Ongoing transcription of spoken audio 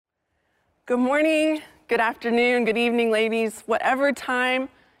Good morning, good afternoon, good evening, ladies. Whatever time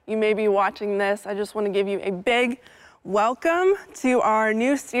you may be watching this, I just want to give you a big welcome to our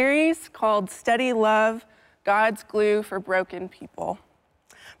new series called Steady Love, God's Glue for Broken People.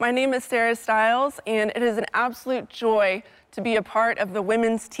 My name is Sarah Stiles, and it is an absolute joy to be a part of the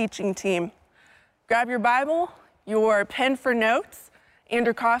women's teaching team. Grab your Bible, your pen for notes, and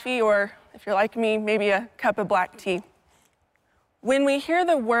your coffee, or if you're like me, maybe a cup of black tea. When we hear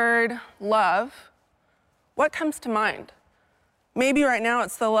the word love, what comes to mind? Maybe right now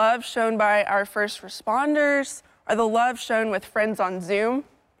it's the love shown by our first responders or the love shown with friends on Zoom.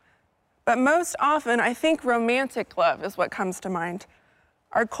 But most often, I think romantic love is what comes to mind.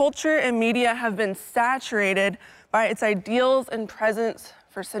 Our culture and media have been saturated by its ideals and presence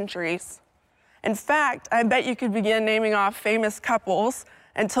for centuries. In fact, I bet you could begin naming off famous couples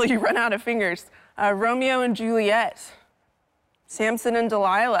until you run out of fingers. Romeo and Juliet, Samson and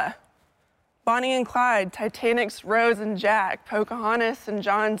Delilah, Bonnie and Clyde, Titanic's Rose and Jack, Pocahontas and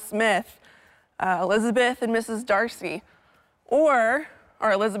John Smith, Elizabeth and Mrs. Darcy, or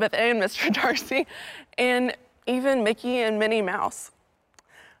Elizabeth and Mr. Darcy, and even Mickey and Minnie Mouse.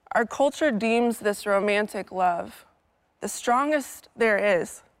 Our culture deems this romantic love the strongest there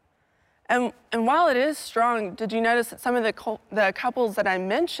is. And while it is strong, did you notice that some of the couples that I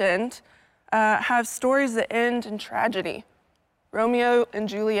mentioned have stories that end in tragedy? Romeo and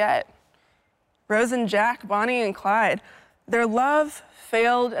Juliet, Rose and Jack, Bonnie and Clyde. Their love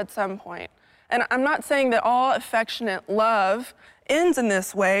failed at some point. And I'm not saying that all affectionate love ends in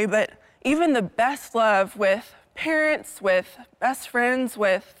this way, but even the best love with parents, with best friends,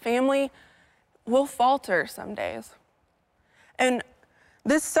 with family will falter some days. And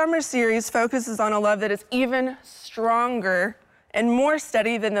this summer series focuses on a love that is even stronger and more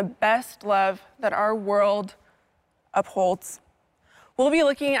steady than the best love that our world upholds. We'll be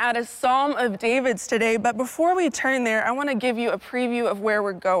looking at a Psalm of David's today, but before we turn there, I want to give you a preview of where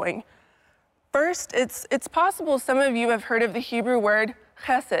we're going. First, it's possible some of you have heard of the Hebrew word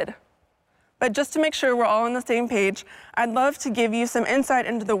chesed. But just to make sure we're all on the same page, I'd love to give you some insight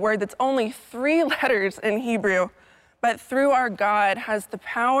into the word that's only 3 letters in Hebrew, but through our God has the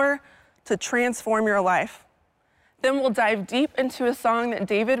power to transform your life. Then we'll dive deep into a song that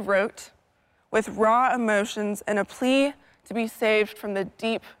David wrote with raw emotions and a plea to be saved from the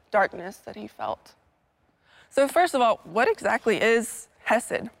deep darkness that he felt. So first of all, what exactly is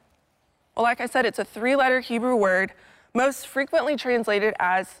hesed? Well, like I said, it's a 3-letter Hebrew word, most frequently translated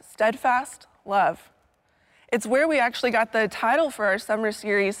as steadfast love. It's where we actually got the title for our summer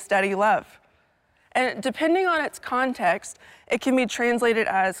series, Steady Love. And depending on its context, it can be translated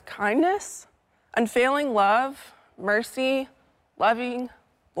as kindness, unfailing love, mercy, loving,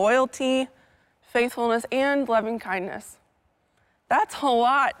 loyalty, faithfulness, and loving kindness. That's a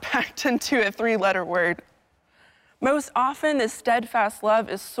lot packed into a 3-letter word. Most often, this steadfast love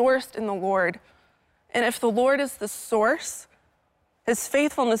is sourced in the Lord. And if the Lord is the source, his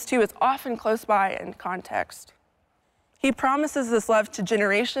faithfulness too is often close by in context. He promises this love to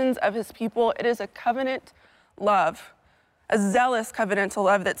generations of his people. It is a covenant love, a zealous covenantal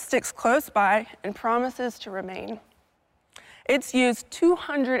love that sticks close by and promises to remain. It's used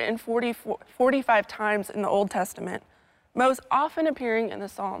 245 times in the Old Testament, most often appearing in the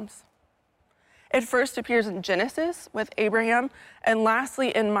Psalms. It first appears in Genesis with Abraham, and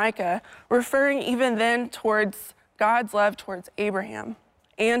lastly in Micah, referring even then towards God's love towards Abraham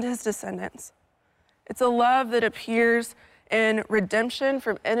and his descendants. It's a love that appears in redemption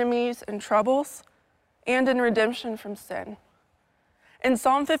from enemies and troubles, and in redemption from sin. In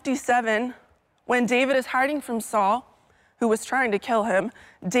Psalm 57, when David is hiding from Saul, who was trying to kill him,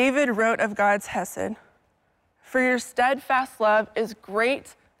 David wrote of God's hesed, "For your steadfast love is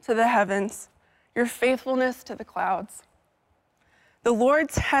great to the heavens, your faithfulness to the clouds." The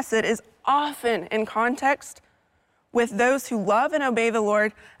Lord's hesed is often in context with those who love and obey the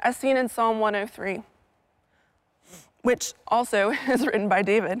Lord, as seen in Psalm 103, which also is written by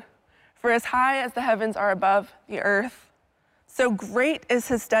David. "For as high as the heavens are above the earth, so great is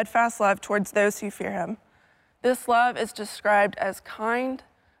his steadfast love towards those who fear him." This love is described as kind,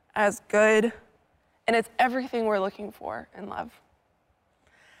 as good, and it's everything we're looking for in love.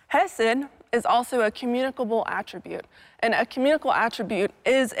 Hesed is also a communicable attribute, and a communicable attribute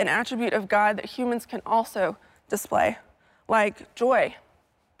is an attribute of God that humans can also display, like joy,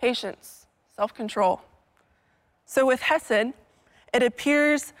 patience, self-control. So with hesed, it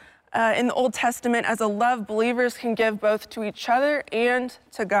appears in the Old Testament as a love believers can give both to each other and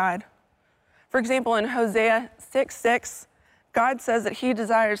to God. For example, in Hosea 6:6, God says that he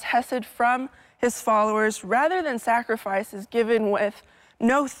desires hesed from his followers rather than sacrifices given with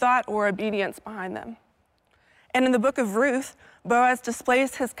no thought or obedience behind them. And in the book of Ruth, Boaz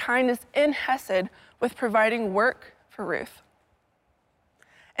displays his kindness in Hesed with providing work for Ruth.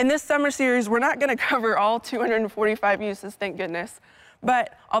 In this summer series, we're not going to cover all 245 uses, thank goodness,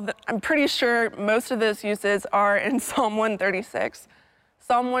 but I'm pretty sure most of those uses are in Psalm 136.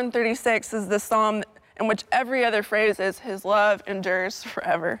 Psalm 136 is the psalm in which every other phrase is, his love endures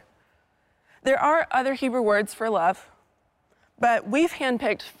forever. There are other Hebrew words for love, but we've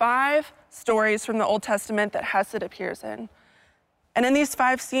handpicked 5 stories from the Old Testament that Hesed appears in. And in these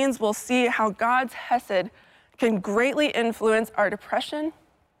 5 scenes, we'll see how God's Hesed can greatly influence our depression,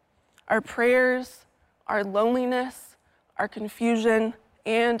 our prayers, our loneliness, our confusion,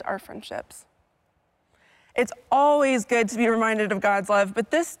 and our friendships. It's always good to be reminded of God's love,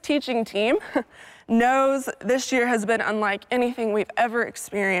 but this teaching team knows this year has been unlike anything we've ever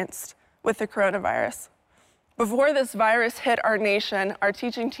experienced with the coronavirus. Before this virus hit our nation, our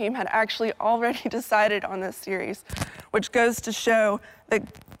teaching team had actually already decided on this series, which goes to show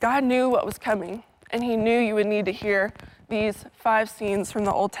that God knew what was coming, and he knew you would need to hear these 5 scenes from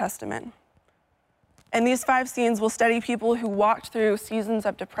the Old Testament. And these 5 scenes will study people who walked through seasons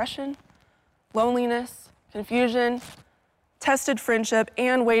of depression, loneliness, confusion, tested friendship,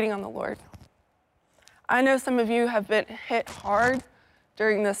 and waiting on the Lord. I know some of you have been hit hard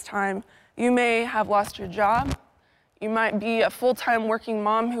during this time. You may have lost your job. You might be a full-time working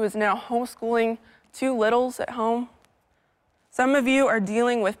mom who is now homeschooling 2 littles at home. Some of you are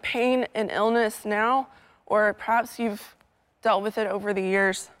dealing with pain and illness now, or perhaps you've dealt with it over the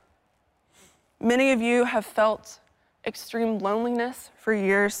years. Many of you have felt extreme loneliness for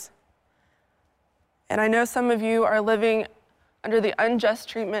years. And I know some of you are living under the unjust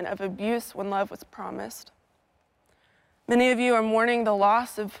treatment of abuse when love was promised. Many of you are mourning the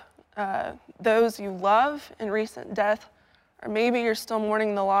loss of those you love in recent death, or maybe you're still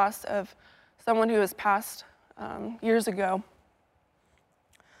mourning the loss of someone who has passed years ago.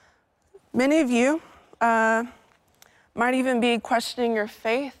 Many of you might even be questioning your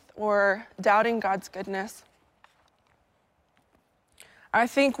faith or doubting God's goodness. I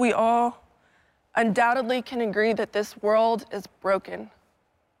think we all undoubtedly can agree that this world is broken.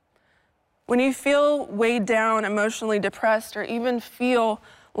 When you feel weighed down, emotionally depressed, or even feel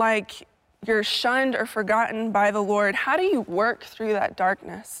like you're shunned or forgotten by the Lord, how do you work through that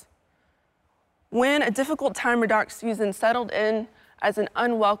darkness? When a difficult time or dark season settled in as an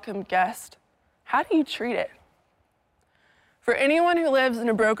unwelcome guest, how do you treat it? For anyone who lives in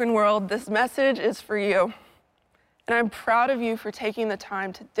a broken world, this message is for you. And I'm proud of you for taking the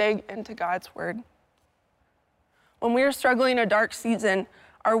time to dig into God's word. When we are struggling in a dark season,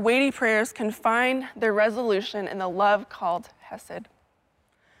 our weighty prayers can find their resolution in the love called Hesed.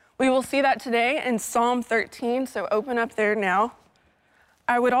 We will see that today in Psalm 13, so open up there now.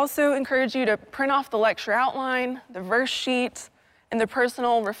 I would also encourage you to print off the lecture outline, the verse sheet, and the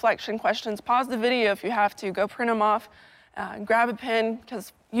personal reflection questions. Pause the video if you have to. Go print them off, grab a pen,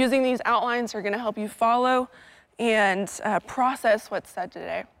 because using these outlines are going to help you follow and process what's said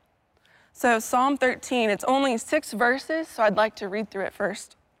today. So Psalm 13, it's only 6 verses, so I'd like to read through it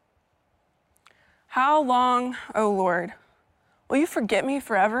first. How long, O Lord, will you forget me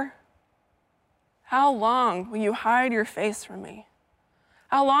forever? How long will you hide your face from me?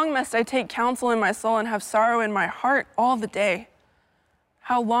 How long must I take counsel in my soul and have sorrow in my heart all the day?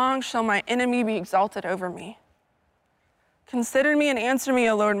 How long shall my enemy be exalted over me? Consider me and answer me,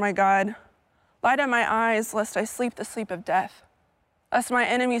 O Lord my God. Light up my eyes, lest I sleep the sleep of death. Lest my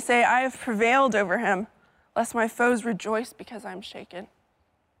enemies say, I have prevailed over him. Lest my foes rejoice because I'm shaken.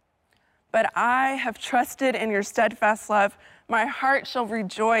 But I have trusted in your steadfast love. My heart shall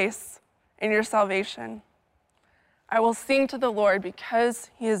rejoice in your salvation. I will sing to the Lord because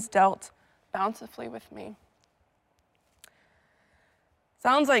he has dealt bountifully with me.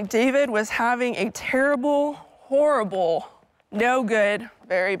 Sounds like David was having a terrible, horrible, no good,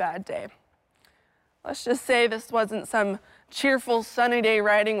 very bad day. Let's just say this wasn't some cheerful sunny day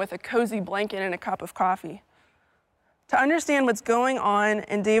writing with a cozy blanket and a cup of coffee. To understand what's going on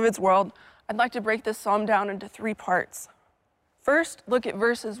in David's world, I'd like to break this psalm down into 3 parts. First, look at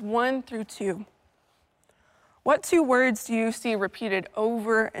verses 1 through 2. What 2 words do you see repeated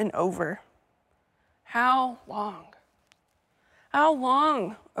over and over? How long? How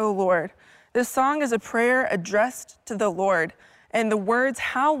long, O Lord? This song is a prayer addressed to the Lord, and the words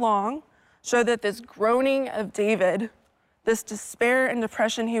how long show that this groaning of David, this despair and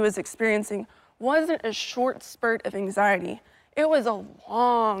depression he was experiencing, wasn't a short spurt of anxiety. It was a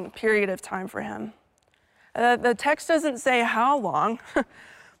long period of time for him. The text doesn't say how long,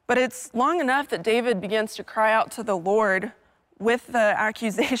 but it's long enough that David begins to cry out to the Lord, with the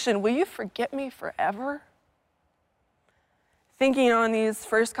accusation, will you forget me forever? Thinking on these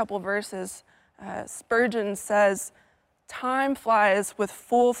first couple verses, Spurgeon says, time flies with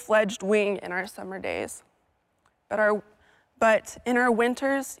full-fledged wing in our summer days, but in our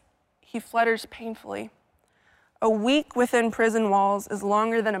winters, he flutters painfully. A week within prison walls is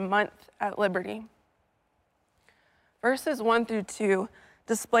longer than a month at liberty. Verses 1 through 2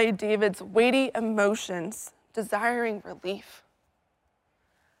 display David's weighty emotions, desiring relief.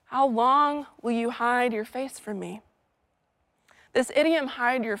 How long will you hide your face from me? This idiom,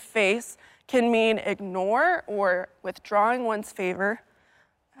 hide your face, can mean ignore or withdrawing one's favor.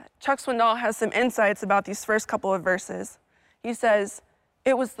 Chuck Swindoll has some insights about these first couple of verses. He says,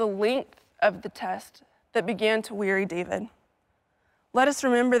 it was the length of the test that began to weary David. Let us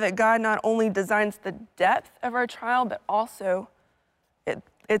remember that God not only designs the depth of our trial, but also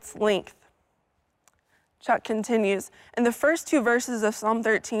its length. Chuck continues, in the first two verses of Psalm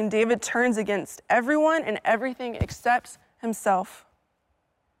 13, David turns against everyone and everything except himself.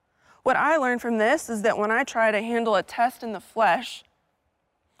 What I learned from this is that when I try to handle a test in the flesh,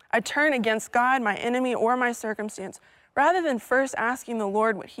 I turn against God, my enemy, or my circumstance, rather than first asking the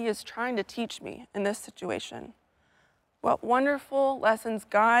Lord what he is trying to teach me in this situation. What wonderful lessons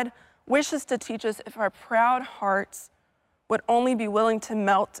God wishes to teach us if our proud hearts would only be willing to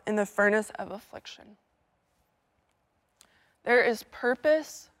melt in the furnace of affliction. There is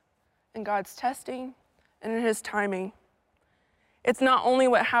purpose in God's testing and in his timing. It's not only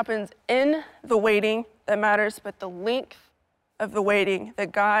what happens in the waiting that matters, but the length of the waiting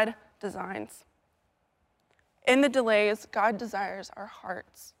that God designs. In the delays, God desires our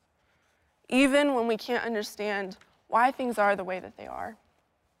hearts, even when we can't understand why things are the way that they are.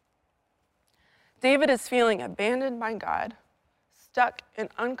 David is feeling abandoned by God, stuck in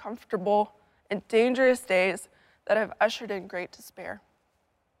uncomfortable and dangerous days that have ushered in great despair.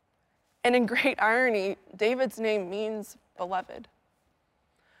 And in great irony, David's name means beloved.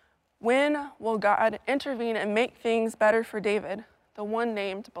 When will God intervene and make things better for David, the one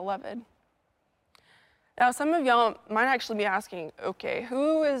named beloved? Now, some of y'all might actually be asking, okay,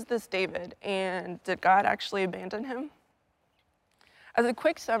 who is this David, and did God actually abandon him? As a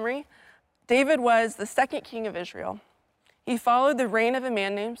quick summary, David was the second king of Israel. He followed the reign of a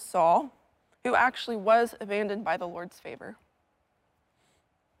man named Saul, who actually was abandoned by the Lord's favor,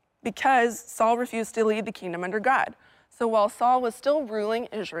 because Saul refused to lead the kingdom under God. So while Saul was still ruling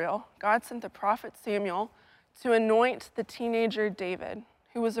Israel, God sent the prophet Samuel to anoint the teenager David,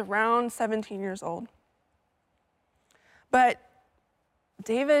 who was around 17 years old. But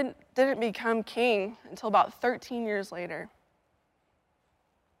David didn't become king until about 13 years later.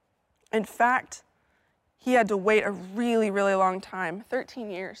 In fact, he had to wait a really, really long time. 13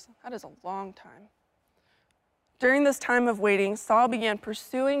 years, that is a long time. During this time of waiting, Saul began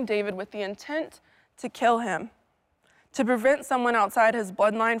pursuing David with the intent to kill him, to prevent someone outside his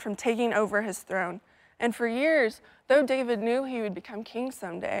bloodline from taking over his throne. And for years, though David knew he would become king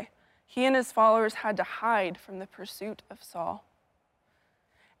someday, he and his followers had to hide from the pursuit of Saul.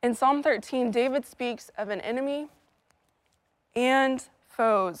 In Psalm 13, David speaks of an enemy and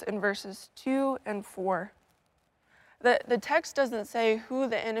foes in verses 2 and 4. The text doesn't say who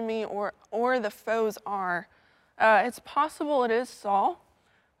the enemy or the foes are. It's possible it is Saul,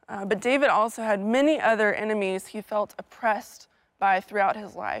 but David also had many other enemies he felt oppressed by throughout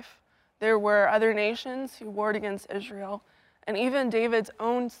his life. There were other nations who warred against Israel, and even David's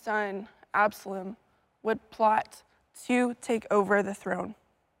own son, Absalom, would plot to take over the throne.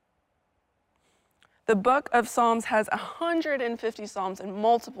 The book of Psalms has 150 psalms and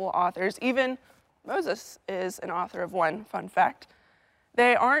multiple authors. Even Moses is an author of one, fun fact.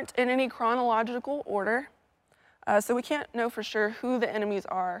 They aren't in any chronological order, so we can't know for sure who the enemies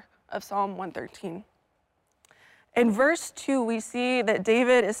are of Psalm 113. In verse 2, we see that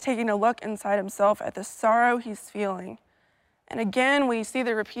David is taking a look inside himself at the sorrow he's feeling. And again, we see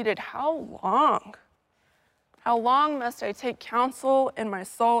the repeated, how long? How long must I take counsel in my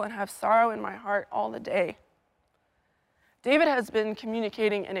soul and have sorrow in my heart all the day? David has been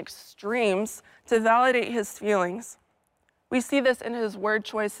communicating in extremes to validate his feelings. We see this in his word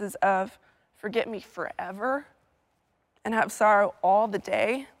choices of forget me forever and have sorrow all the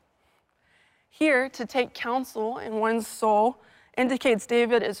day. Here, to take counsel in one's soul indicates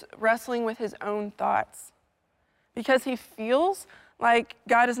David is wrestling with his own thoughts. Because he feels like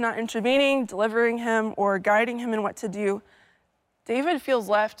God is not intervening, delivering him, or guiding him in what to do, David feels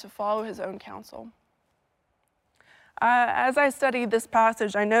left to follow his own counsel. As I studied this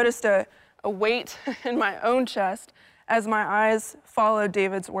passage, I noticed a weight in my own chest as my eyes followed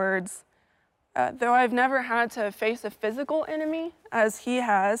David's words. Though I've never had to face a physical enemy as he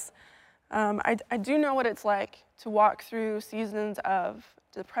has, I do know what it's like to walk through seasons of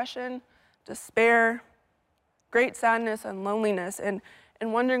depression, despair, great sadness, and loneliness, and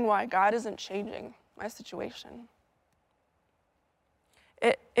wondering why God isn't changing my situation.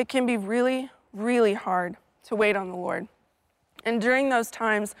 It can be really, really hard to wait on the Lord. And during those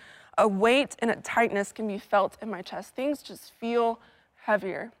times, a weight and a tightness can be felt in my chest. Things just feel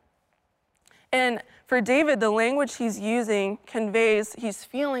heavier. And for David, the language he's using conveys he's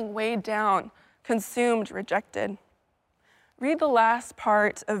feeling weighed down, consumed, rejected. Read the last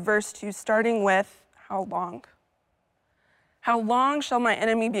part of verse 2, starting with, how long? How long shall my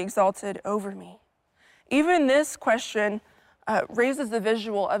enemy be exalted over me? Even this question raises the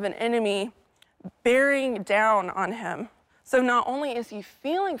visual of an enemy bearing down on him. So not only is he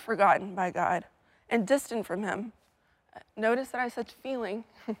feeling forgotten by God and distant from him, notice that I said feeling.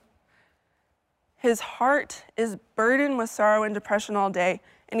 His heart is burdened with sorrow and depression all day,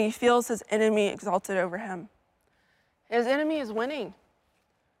 and he feels his enemy exalted over him. His enemy is winning.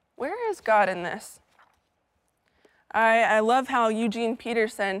 Where is God in this? I love how Eugene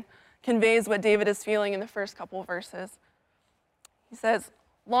Peterson conveys what David is feeling in the first couple verses. He says,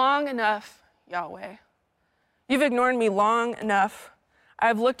 long enough, Yahweh. You've ignored me long enough.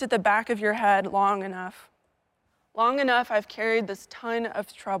 I've looked at the back of your head long enough. Long enough I've carried this ton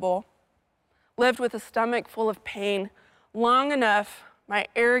of trouble, lived with a stomach full of pain. Long enough my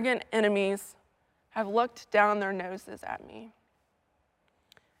arrogant enemies have looked down their noses at me.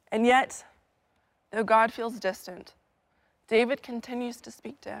 And yet, though God feels distant, David continues to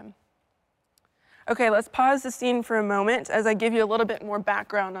speak to him. Okay, let's pause the scene for a moment as I give you a little bit more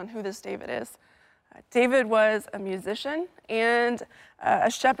background on who this David is. David was a musician and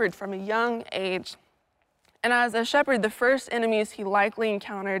a shepherd from a young age. And as a shepherd, the first enemies he likely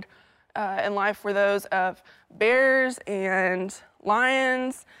encountered in life were those of bears and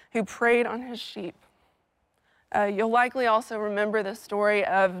lions who preyed on his sheep. You'll likely also remember the story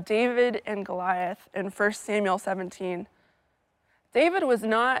of David and Goliath in 1 Samuel 17. David was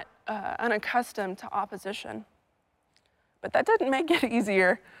not unaccustomed to opposition, but that didn't make it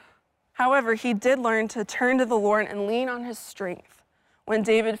easier. However, he did learn to turn to the Lord and lean on his strength when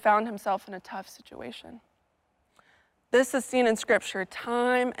David found himself in a tough situation. This is seen in Scripture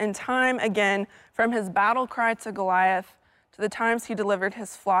time and time again, from his battle cry to Goliath to the times he delivered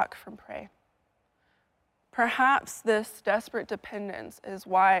his flock from prey. Perhaps this desperate dependence is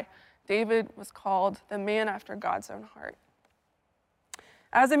why David was called the man after God's own heart.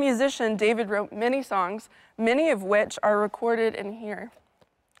 As a musician, David wrote many songs, many of which are recorded in here.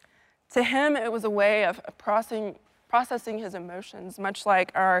 To him, it was a way of processing his emotions, much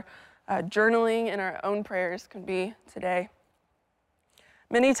like our journaling and our own prayers can be today.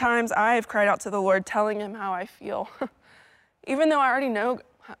 Many times I have cried out to the Lord, telling him how I feel, even though I already know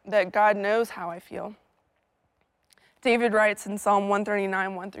that God knows how I feel. David writes in Psalm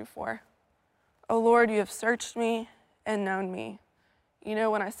 139, 1-4, "O Lord, you have searched me and known me. You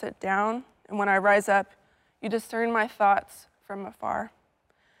know when I sit down and when I rise up, you discern my thoughts from afar.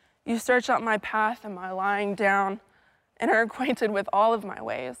 You search out my path and my lying down and are acquainted with all of my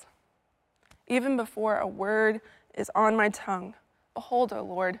ways. Even before a word is on my tongue, behold, O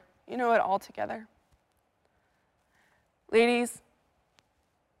Lord, you know it all together." Ladies,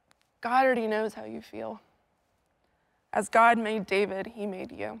 God already knows how you feel. As God made David, he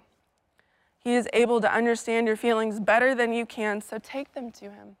made you. He is able to understand your feelings better than you can, so take them to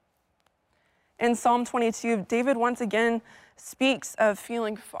him. In Psalm 22, David once again speaks of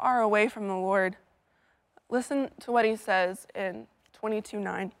feeling far away from the Lord. Listen to what he says in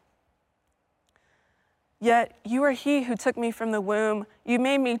 22:9. "Yet you are he who took me from the womb. You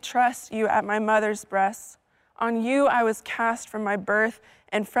made me trust you at my mother's breast. On you I was cast from my birth,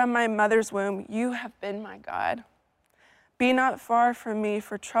 and from my mother's womb you have been my God. Be not far from me,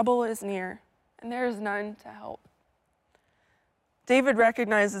 for trouble is near, and there is none to help." David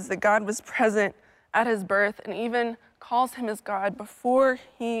recognizes that God was present at his birth and even calls him his God before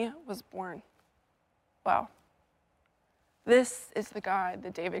he was born. Wow. This is the God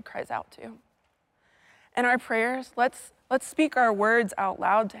that David cries out to. In our prayers, let's speak our words out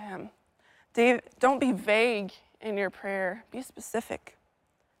loud to him. Don't be vague in your prayer. Be specific.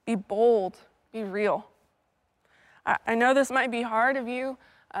 Be bold. Be real. I know this might be hard of you,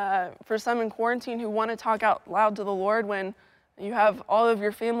 for some in quarantine who want to talk out loud to the Lord when you have all of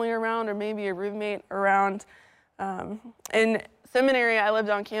your family around or maybe a roommate around. In seminary, I lived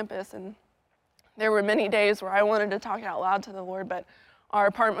on campus, and there were many days where I wanted to talk out loud to the Lord, but our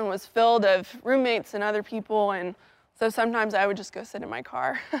apartment was filled of roommates and other people, and So sometimes I would just go sit in my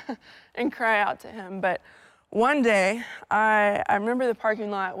car and cry out to him. But one day, I remember the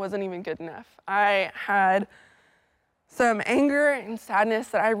parking lot wasn't even good enough. I had some anger and sadness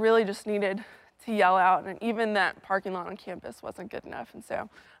that I really just needed to yell out, and even that parking lot on campus wasn't good enough. And so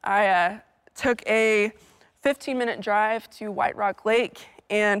I took a 15-minute drive to White Rock Lake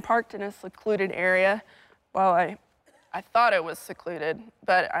and parked in a secluded area. Well, I thought it was secluded,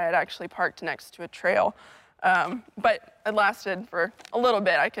 but I had actually parked next to a trail. But it lasted for a little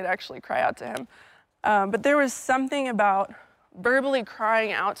bit. I could actually cry out to him. But there was something about verbally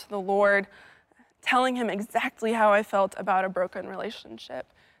crying out to the Lord, telling him exactly how I felt about a broken relationship,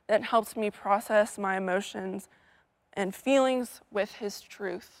 that helped me process my emotions and feelings with his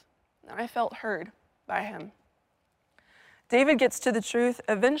truth. And I felt heard by him. David gets to the truth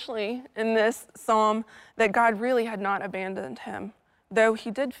eventually in this psalm that God really had not abandoned him, though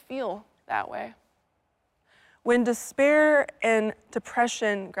he did feel that way. When despair and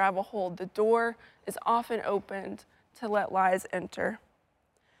depression grab a hold, the door is often opened to let lies enter.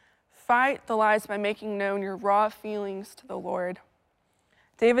 Fight the lies by making known your raw feelings to the Lord.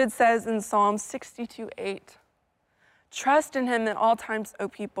 David says in Psalm 62:8, "Trust in him at all times, O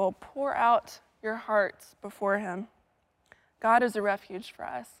people. Pour out your hearts before him." God is a refuge for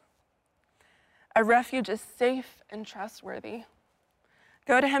us. A refuge is safe and trustworthy.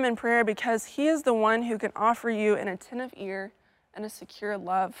 Go to him in prayer because he is the one who can offer you an attentive ear and a secure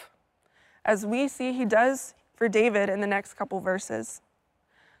love, as we see he does for David in the next couple verses.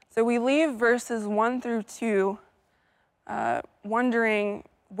 So we leave verses 1 through 2 wondering,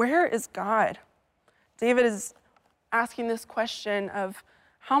 where is God? David is asking this question of,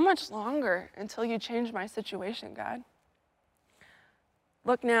 how much longer until you change my situation, God?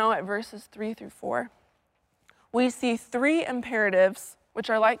 Look now at verses 3 through 4. We see 3 imperatives, which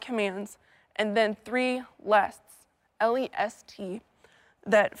are like commands, and then 3 lests, L-E-S-T,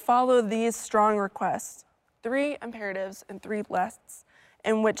 that follow these strong requests. 3 imperatives and 3 lests,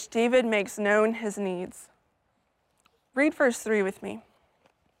 in which David makes known his needs. Read verse 3 with me.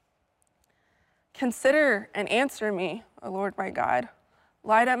 "Consider and answer me, O Lord my God.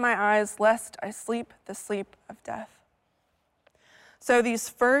 Light up my eyes, lest I sleep the sleep of death." So these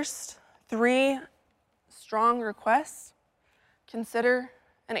first 3 strong requests, consider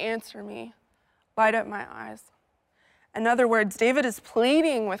and answer me, light up my eyes. In other words, David is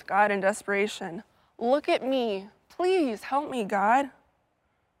pleading with God in desperation. Look at me, please help me, God.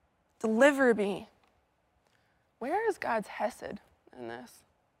 Deliver me. Where is God's hesed in this?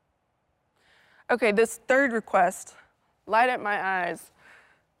 Okay, this third request, light up my eyes.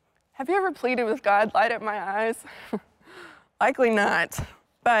 Have you ever pleaded with God, light up my eyes? Likely not.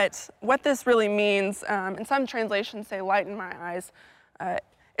 But what this really means, and some translations say lighten my eyes,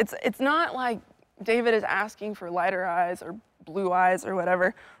 it's not like David is asking for lighter eyes or blue eyes or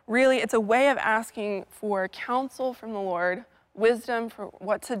whatever. Really, it's a way of asking for counsel from the Lord, wisdom for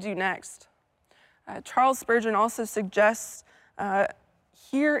what to do next. Charles Spurgeon also suggests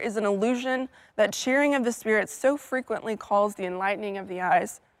here is an illusion that cheering of the Spirit so frequently calls the enlightening of the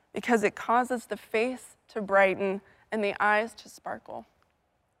eyes because it causes the face to brighten and the eyes to sparkle.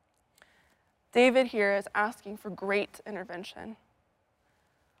 David here is asking for great intervention.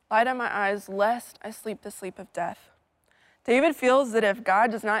 Light up my eyes, lest I sleep the sleep of death. David feels that if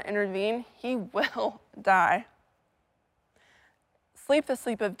God does not intervene, he will die. Sleep the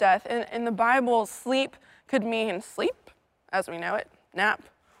sleep of death. In the Bible, sleep could mean sleep, as we know it, nap,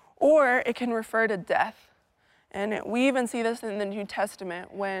 or it can refer to death. And we even see this in the New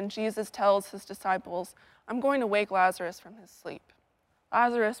Testament when Jesus tells his disciples, I'm going to wake Lazarus from his sleep.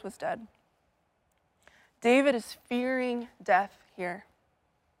 Lazarus was dead. David is fearing death here.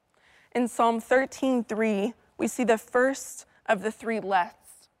 In Psalm 13:3, we see the first of the 3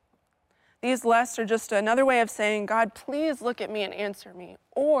 lests. These lests are just another way of saying, God, please look at me and answer me,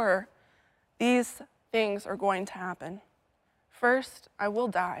 or these things are going to happen. First, I will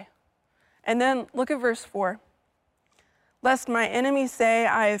die. And then look at verse 4. Lest my enemies say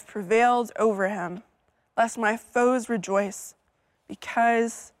I have prevailed over him, lest my foes rejoice,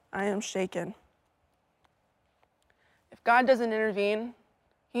 because I am shaken. If God doesn't intervene,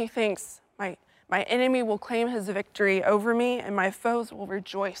 he thinks my enemy will claim his victory over me and my foes will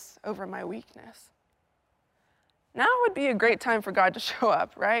rejoice over my weakness. Now would be a great time for God to show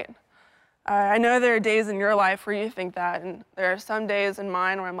up, right? I know there are days in your life where you think that, and there are some days in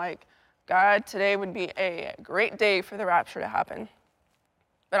mine where I'm like, God, today would be a great day for the rapture to happen.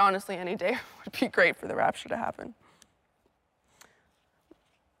 But honestly, any day would be great for the rapture to happen.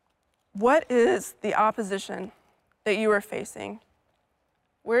 What is the opposition that you are facing?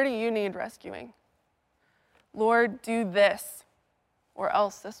 Where do you need rescuing? Lord, do this, or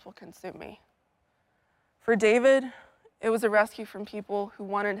else this will consume me. For David, it was a rescue from people who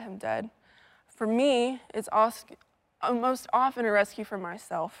wanted him dead. For me, it's most often a rescue from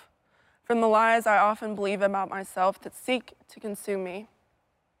myself, from the lies I often believe about myself that seek to consume me.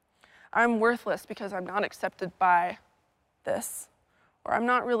 I'm worthless because I'm not accepted by this, or I'm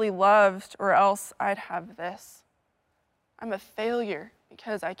not really loved, or else I'd have this. I'm a failure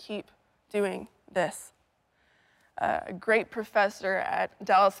because I keep doing this. A great professor at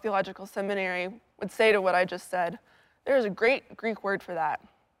Dallas Theological Seminary would say to what I just said, there's a great Greek word for that,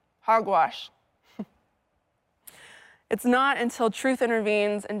 hogwash. It's not until truth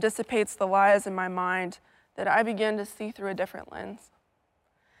intervenes and dissipates the lies in my mind that I begin to see through a different lens.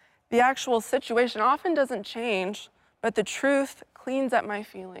 The actual situation often doesn't change, but the truth cleans up my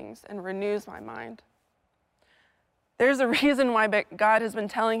feelings and renews my mind. There's a reason why God has been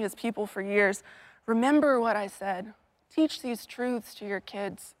telling his people for years, remember what I said. Teach these truths to your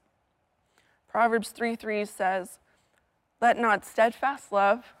kids. Proverbs 3:3 says, let not steadfast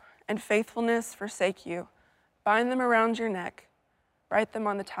love and faithfulness forsake you. Bind them around your neck. Write them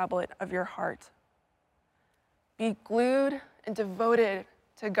on the tablet of your heart. Be glued and devoted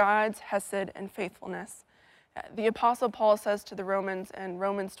to God's hesed and faithfulness. The Apostle Paul says to the Romans in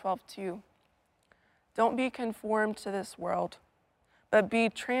Romans 12:2, don't be conformed to this world, but be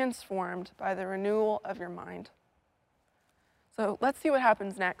transformed by the renewal of your mind. So let's see what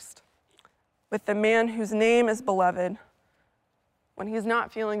happens next with the man whose name is beloved when he's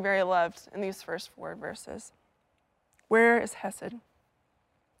not feeling very loved in these first 4 verses. Where is Hesed?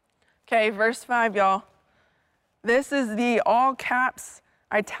 Okay, verse 5, y'all. This is the all caps,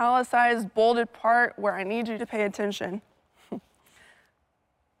 italicized, bolded part where I need you to pay attention.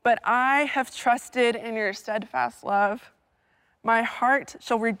 But I have trusted in your steadfast love. My heart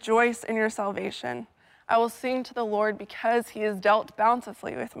shall rejoice in your salvation. I will sing to the Lord because he has dealt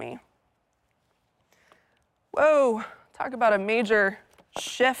bountifully with me. Whoa, talk about a major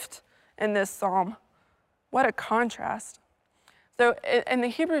shift in this psalm. What a contrast. So in the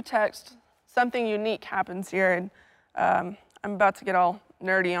Hebrew text, something unique happens here, and I'm about to get all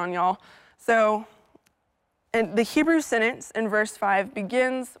nerdy on y'all. So and the Hebrew sentence in verse 5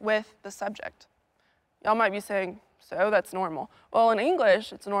 begins with the subject. Y'all might be saying, so that's normal. Well, in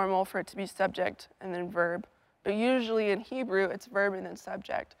English, it's normal for it to be subject and then verb. But usually in Hebrew, it's verb and then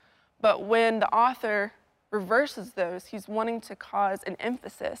subject. But when the author reverses those, he's wanting to cause an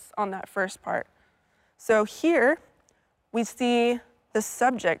emphasis on that first part. So here, we see the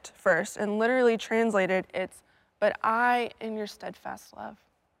subject first, and literally translated, it's, but I in your steadfast love.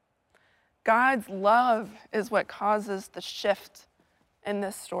 God's love is what causes the shift in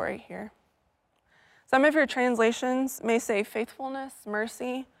this story here. Some of your translations may say faithfulness,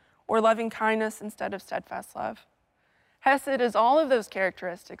 mercy, or loving kindness instead of steadfast love. Hesed is all of those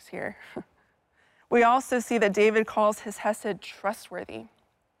characteristics here. We also see that David calls his Hesed trustworthy.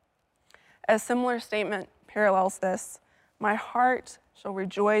 A similar statement parallels this. My heart shall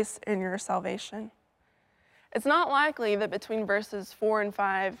rejoice in your salvation. It's not likely that between verses 4 and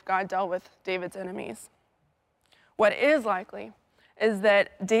 5, God dealt with David's enemies. What is likely is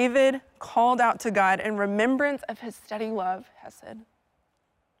that David called out to God in remembrance of his steady love, Hesed.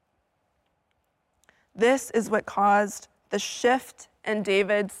 This is what caused the shift in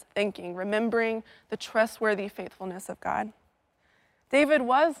David's thinking, remembering the trustworthy faithfulness of God. David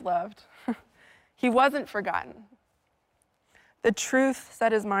was loved. He wasn't forgotten. The truth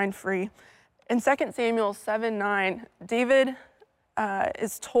set his mind free. In 2 Samuel 7:9, David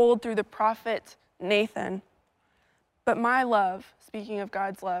is told through the prophet Nathan, but my love, speaking of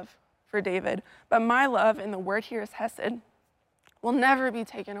God's love for David, but my love, and the word here is Hesed, will never be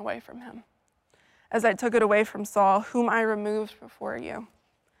taken away from him, as I took it away from Saul, whom I removed before you.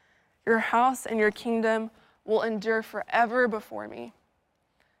 Your house and your kingdom will endure forever before me.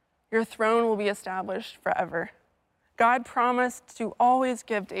 Your throne will be established forever. God promised to always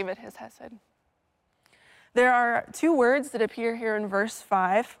give David his Hesed. There are 2 words that appear here in verse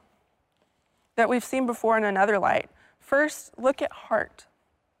 5 that we've seen before in another light. First, look at heart.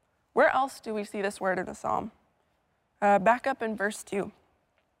 Where else do we see this word in the psalm? Back up in verse 2.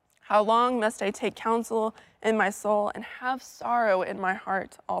 How long must I take counsel in my soul and have sorrow in my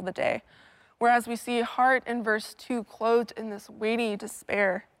heart all the day? Whereas we see heart in verse 2 clothed in this weighty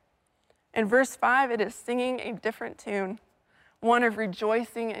despair. In verse 5, it is singing a different tune, one of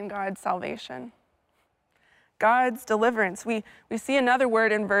rejoicing in God's salvation. God's deliverance. We see another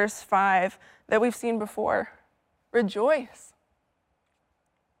word in verse 5 that we've seen before. Rejoice.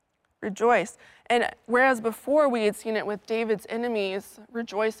 Rejoice. And whereas before we had seen it with David's enemies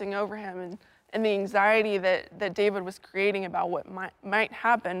rejoicing over him and the anxiety that David was creating about what might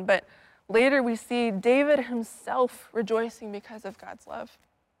happen. But later we see David himself rejoicing because of God's love.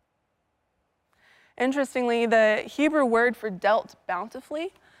 Interestingly, the Hebrew word for dealt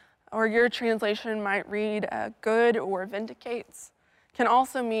bountifully, or your translation might read good or vindicates, can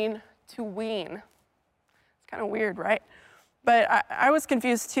also mean to wean. It's kind of weird, right? But I was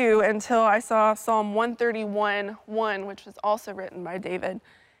confused too until I saw Psalm 131:1, which was also written by David.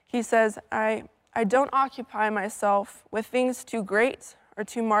 He says, I don't occupy myself with things too great or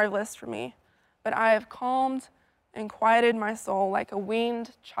too marvelous for me, but I have calmed and quieted my soul like a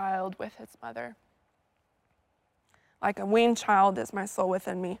weaned child with its mother. Like a weaned child is my soul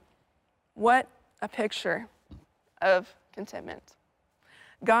within me. What a picture of contentment.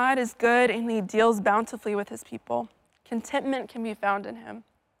 God is good and he deals bountifully with his people. Contentment can be found in him.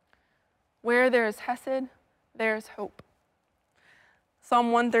 Where there is hesed, there is hope.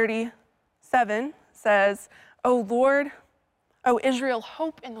 Psalm 137 says, O Israel,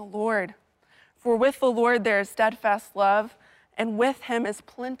 hope in the Lord. For with the Lord there is steadfast love, and with him is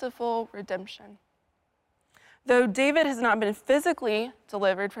plentiful redemption. Though David has not been physically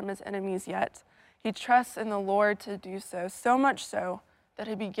delivered from his enemies yet, he trusts in the Lord to do so, so much so that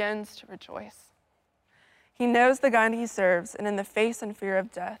he begins to rejoice. He knows the God he serves, and in the face and fear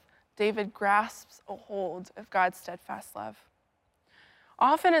of death, David grasps a hold of God's steadfast love.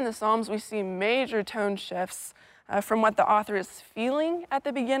 Often in the Psalms, we see major tone shifts from what the author is feeling at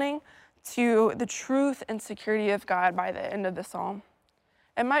the beginning to the truth and security of God by the end of the psalm.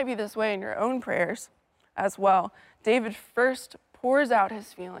 It might be this way in your own prayers as well. David first pours out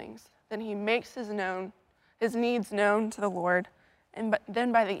his feelings, then he makes his needs known to the Lord, and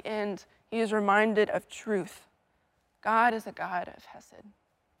then by the end, he is reminded of truth. God is a God of hesed.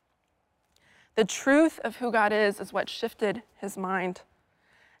 The truth of who God is what shifted his mind.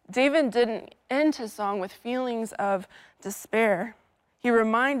 David didn't end his song with feelings of despair. He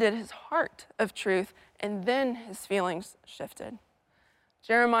reminded his heart of truth, and then his feelings shifted.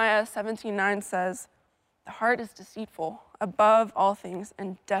 Jeremiah 17:9 says, the heart is deceitful above all things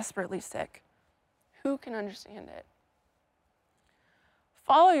and desperately sick. Who can understand it?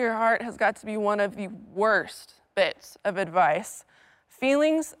 Follow your heart has got to be one of the worst bits of advice.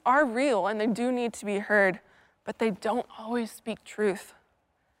 Feelings are real and they do need to be heard, but they don't always speak truth.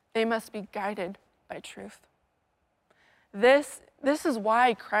 They must be guided by truth. This is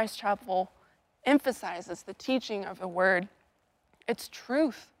why Christ Chapel emphasizes the teaching of the word. It's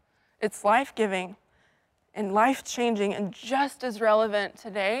truth. It's life-giving and life-changing and just as relevant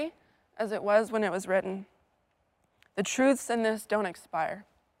today as it was when it was written. The truths in this don't expire.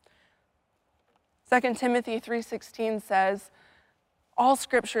 2 Timothy 3:16 says, all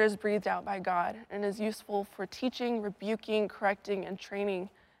scripture is breathed out by God and is useful for teaching, rebuking, correcting, and training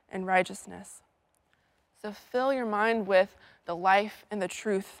in righteousness. So fill your mind with the life and the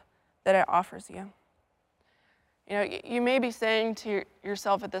truth that it offers you. You know, you may be saying to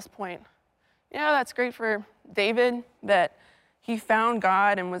yourself at this point, yeah, that's great for David that he found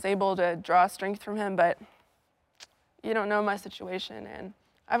God and was able to draw strength from him, but you don't know my situation and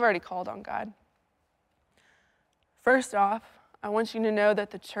I've already called on God. First off, I want you to know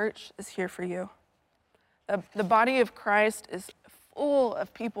that the church is here for you. The body of Christ is full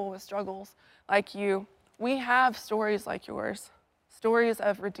of people with struggles like you. We have stories like yours, stories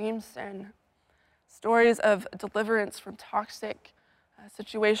of redeemed sin, stories of deliverance from toxic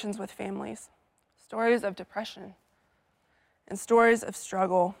situations with families, stories of depression, and stories of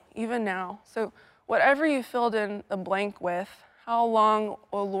struggle, even now. So whatever you filled in the blank with, how long,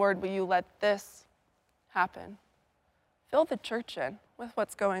 O Lord, will you let this happen? Fill the church in with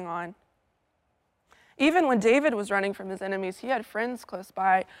what's going on. Even when David was running from his enemies, he had friends close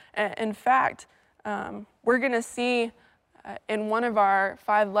by. In fact, we're going to see in one of our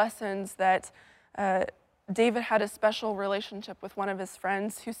 5 lessons that David had a special relationship with one of his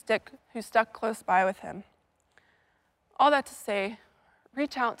friends who stuck close by with him. All that to say,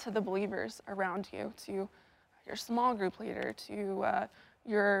 reach out to the believers around you, to your small group leader, to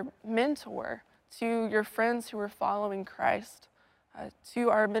your mentor, to your friends who are following Christ, to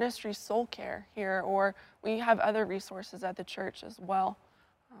our ministry Soul Care here, or we have other resources at the church as well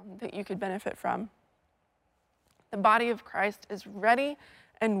that you could benefit from. The body of Christ is ready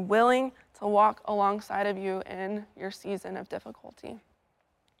and willing to walk alongside of you in your season of difficulty.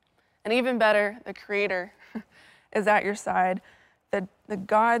 And even better, the Creator is at your side, the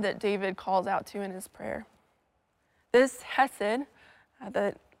God that David calls out to in his prayer. This hesed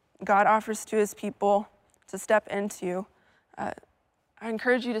that God offers to his people to step into, I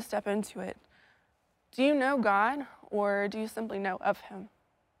encourage you to step into it. Do you know God, or do you simply know of him?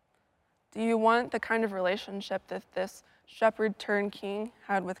 Do you want the kind of relationship that this shepherd turned king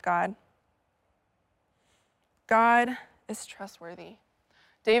had with God? God is trustworthy.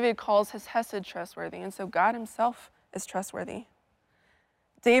 David calls his hesed trustworthy, and so God himself is trustworthy.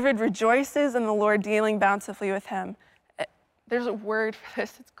 David rejoices in the Lord dealing bountifully with him. There's a word for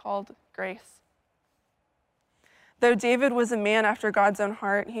this, it's called grace. Though David was a man after God's own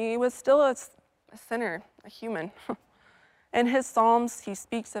heart, he was still a sinner, a human. In his Psalms, he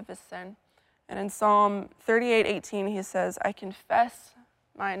speaks of his sin. And in Psalm 38:18, he says, I confess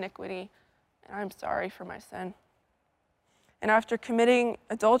my iniquity, and I'm sorry for my sin. And after committing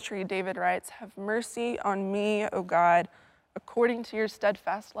adultery, David writes, have mercy on me, O God, according to your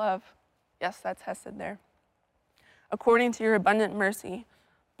steadfast love. Yes, that's hesed there. According to your abundant mercy,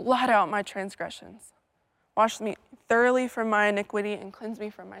 blot out my transgressions. Wash me thoroughly from my iniquity and cleanse me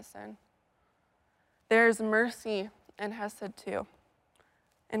from my sin. There's mercy in hesed too.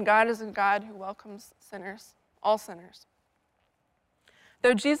 And God is a God who welcomes sinners, all sinners.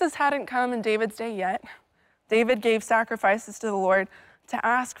 Though Jesus hadn't come in David's day yet, David gave sacrifices to the Lord to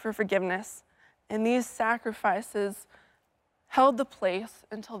ask for forgiveness. And these sacrifices held the place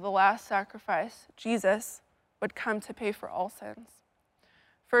until the last sacrifice, Jesus, would come to pay for all sins.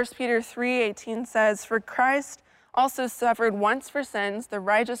 1 Peter 3:18 says, for Christ also suffered once for sins, the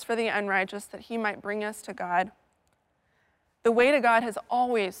righteous for the unrighteous, that he might bring us to God. The way to God has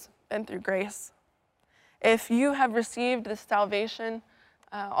always been through grace. If you have received this salvation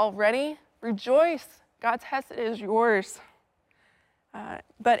already, rejoice. God's hesed is yours.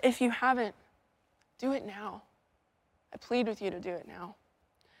 But if you haven't, do it now. I plead with you to do it now.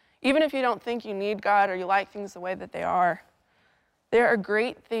 Even if you don't think you need God or you like things the way that they are, there are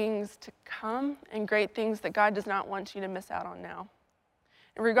great things to come and great things that God does not want you to miss out on now.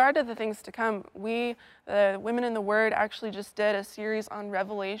 In regard to the things to come, we, the Women in the Word, actually just did a series on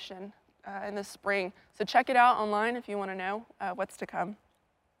Revelation in the spring. So check it out online if you want to know what's to come.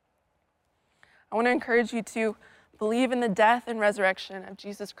 I want to encourage you to believe in the death and resurrection of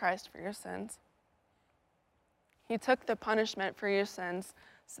Jesus Christ for your sins. He took the punishment for your sins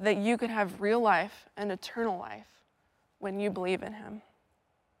so that you could have real life and eternal life when you believe in him.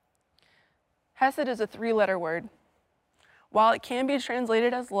 Hesed is a 3-letter word. While it can be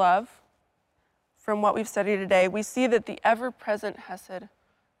translated as love, from what we've studied today, we see that the ever-present hesed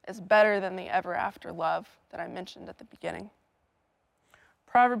is better than the ever-after love that I mentioned at the beginning.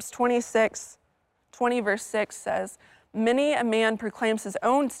 Proverbs 20 verse 6 says, many a man proclaims his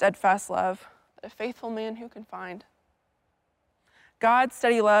own steadfast love, but a faithful man who can find? God's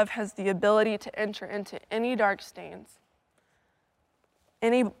steady love has the ability to enter into any dark stains,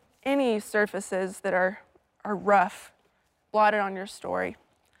 any surfaces that are rough, blotted on your story.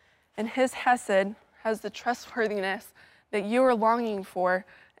 And his hesed has the trustworthiness that you are longing for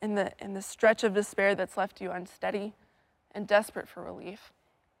in the stretch of despair that's left you unsteady and desperate for relief.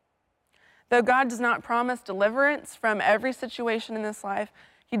 Though God does not promise deliverance from every situation in this life,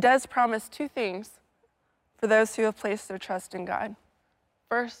 he does promise 2 things for those who have placed their trust in God.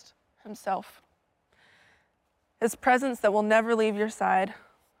 First, himself. His presence that will never leave your side,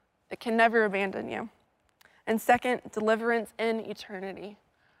 that can never abandon you. And second, deliverance in eternity.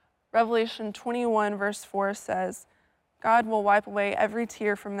 Revelation 21 verse 4 says, God will wipe away every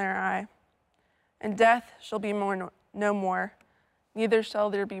tear from their eye, and death shall be no more. Neither shall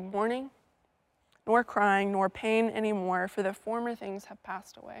there be mourning, nor crying, nor pain anymore, for the former things have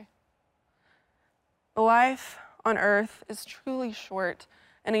passed away. The life on earth is truly short,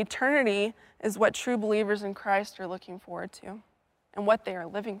 and eternity is what true believers in Christ are looking forward to and what they are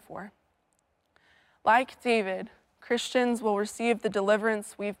living for. Like David, Christians will receive the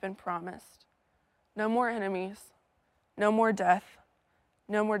deliverance we've been promised. No more enemies, no more death,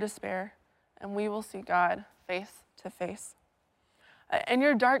 no more despair, and we will see God face to face. In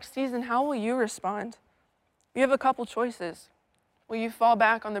your dark season, how will you respond? You have a couple choices. Will you fall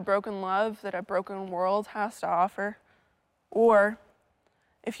back on the broken love that a broken world has to offer? Or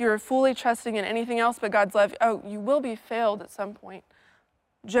if you're fully trusting in anything else but God's love, you will be failed at some point.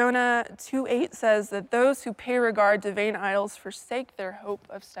 Jonah 2:8 says that those who pay regard to vain idols forsake their hope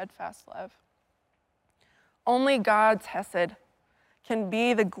of steadfast love. Only God's hesed can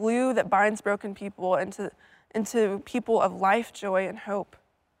be the glue that binds broken people into people of life, joy, and hope.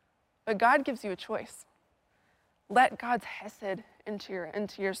 But God gives you a choice. Let God's hesed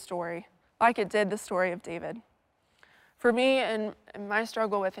into your story, like it did the story of David. For me, in my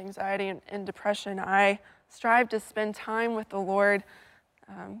struggle with anxiety and depression, I strive to spend time with the Lord,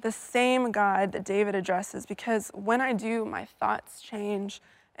 the same God that David addresses, because when I do, my thoughts change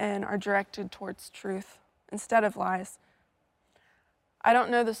and are directed towards truth instead of lies. I don't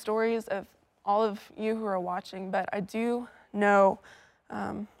know the stories of all of you who are watching, but I do know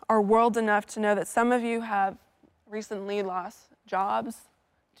our world enough to know that some of you have recently lost jobs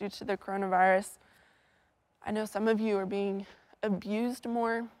due to the coronavirus. I know some of you are being abused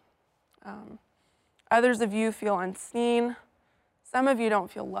more. Others of you feel unseen. Some of you don't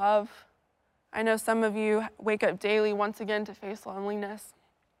feel love. I know some of you wake up daily once again to face loneliness.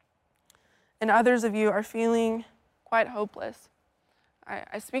 And others of you are feeling quite hopeless.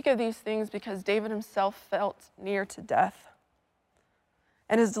 I speak of these things because David himself felt near to death.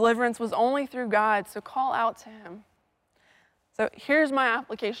 And his deliverance was only through God, so call out to him. So here's my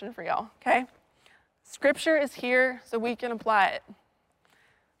application for y'all, okay? Scripture is here so we can apply it.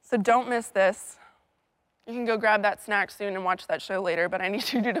 So don't miss this. You can go grab that snack soon and watch that show later, but I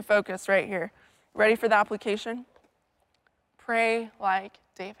need you to focus right here. Ready for the application? Pray like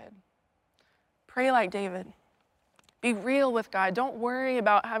David. Pray like David. Be real with God. Don't worry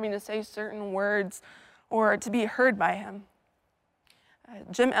about having to say certain words or to be heard by him.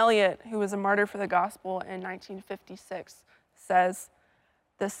 Jim Elliot, who was a martyr for the gospel in 1956, says,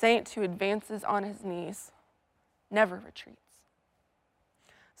 "The saint who advances on his knees never retreats."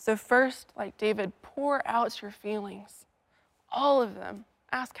 So first, like David, pour out your feelings, all of them.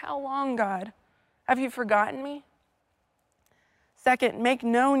 Ask, how long, God? Have you forgotten me? Second, make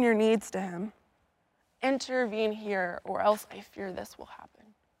known your needs to him. Intervene here, or else I fear this will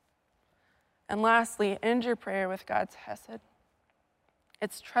happen. And lastly, end your prayer with God's hesed.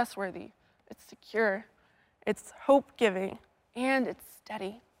 It's trustworthy, it's secure, it's hope-giving, and it's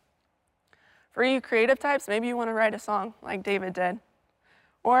steady. For you creative types, maybe you want to write a song like David did.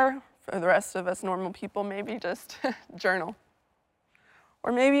 Or for the rest of us normal people, maybe just journal.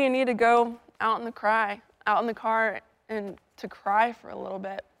 Or maybe you need to go out in the car and to cry for a little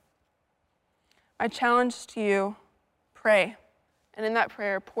bit. My challenge to you, pray. And in that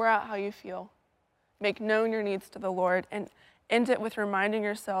prayer, pour out how you feel. Make known your needs to the Lord and end it with reminding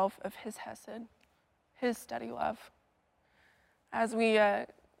yourself of his hesed, his steady love. As we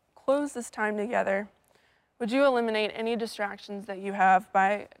close this time together, would you eliminate any distractions that you have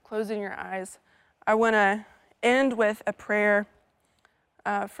by closing your eyes? I want to end with a prayer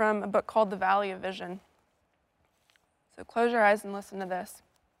from a book called The Valley of Vision. So close your eyes and listen to this.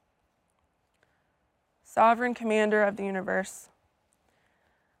 Sovereign Commander of the universe,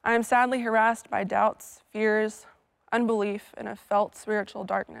 I am sadly harassed by doubts, fears, unbelief, and a felt spiritual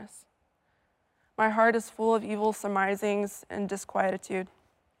darkness. My heart is full of evil surmisings and disquietude,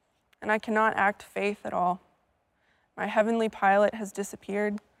 and I cannot act faith at all. My heavenly pilot has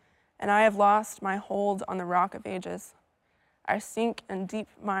disappeared, and I have lost my hold on the rock of ages. I sink in deep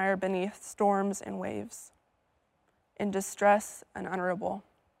mire beneath storms and waves, in distress and unutterable.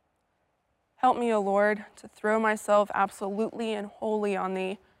 Help me, O Lord, to throw myself absolutely and wholly on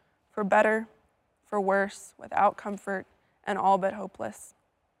thee, for better, for worse, without comfort, and all but hopeless.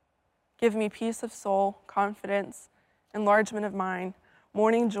 Give me peace of soul, confidence, enlargement of mind,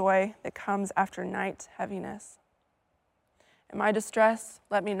 morning joy that comes after night heaviness. In my distress,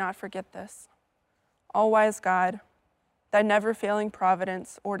 let me not forget this. All-wise God, thy never-failing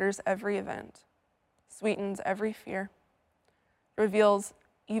providence orders every event, sweetens every fear, reveals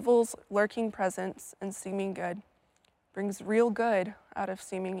evil's lurking presence and seeming good, brings real good out of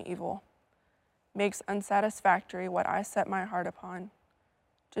seeming evil, makes unsatisfactory what I set my heart upon,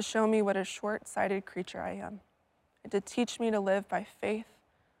 to show me what a short-sighted creature I am, and to teach me to live by faith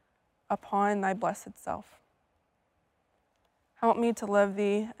upon thy blessed self. Help me to love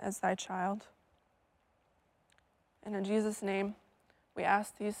thee as thy child. And in Jesus' name, we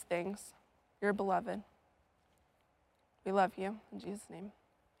ask these things, your beloved. We love you. In Jesus' name,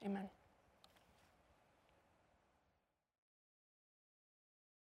 amen.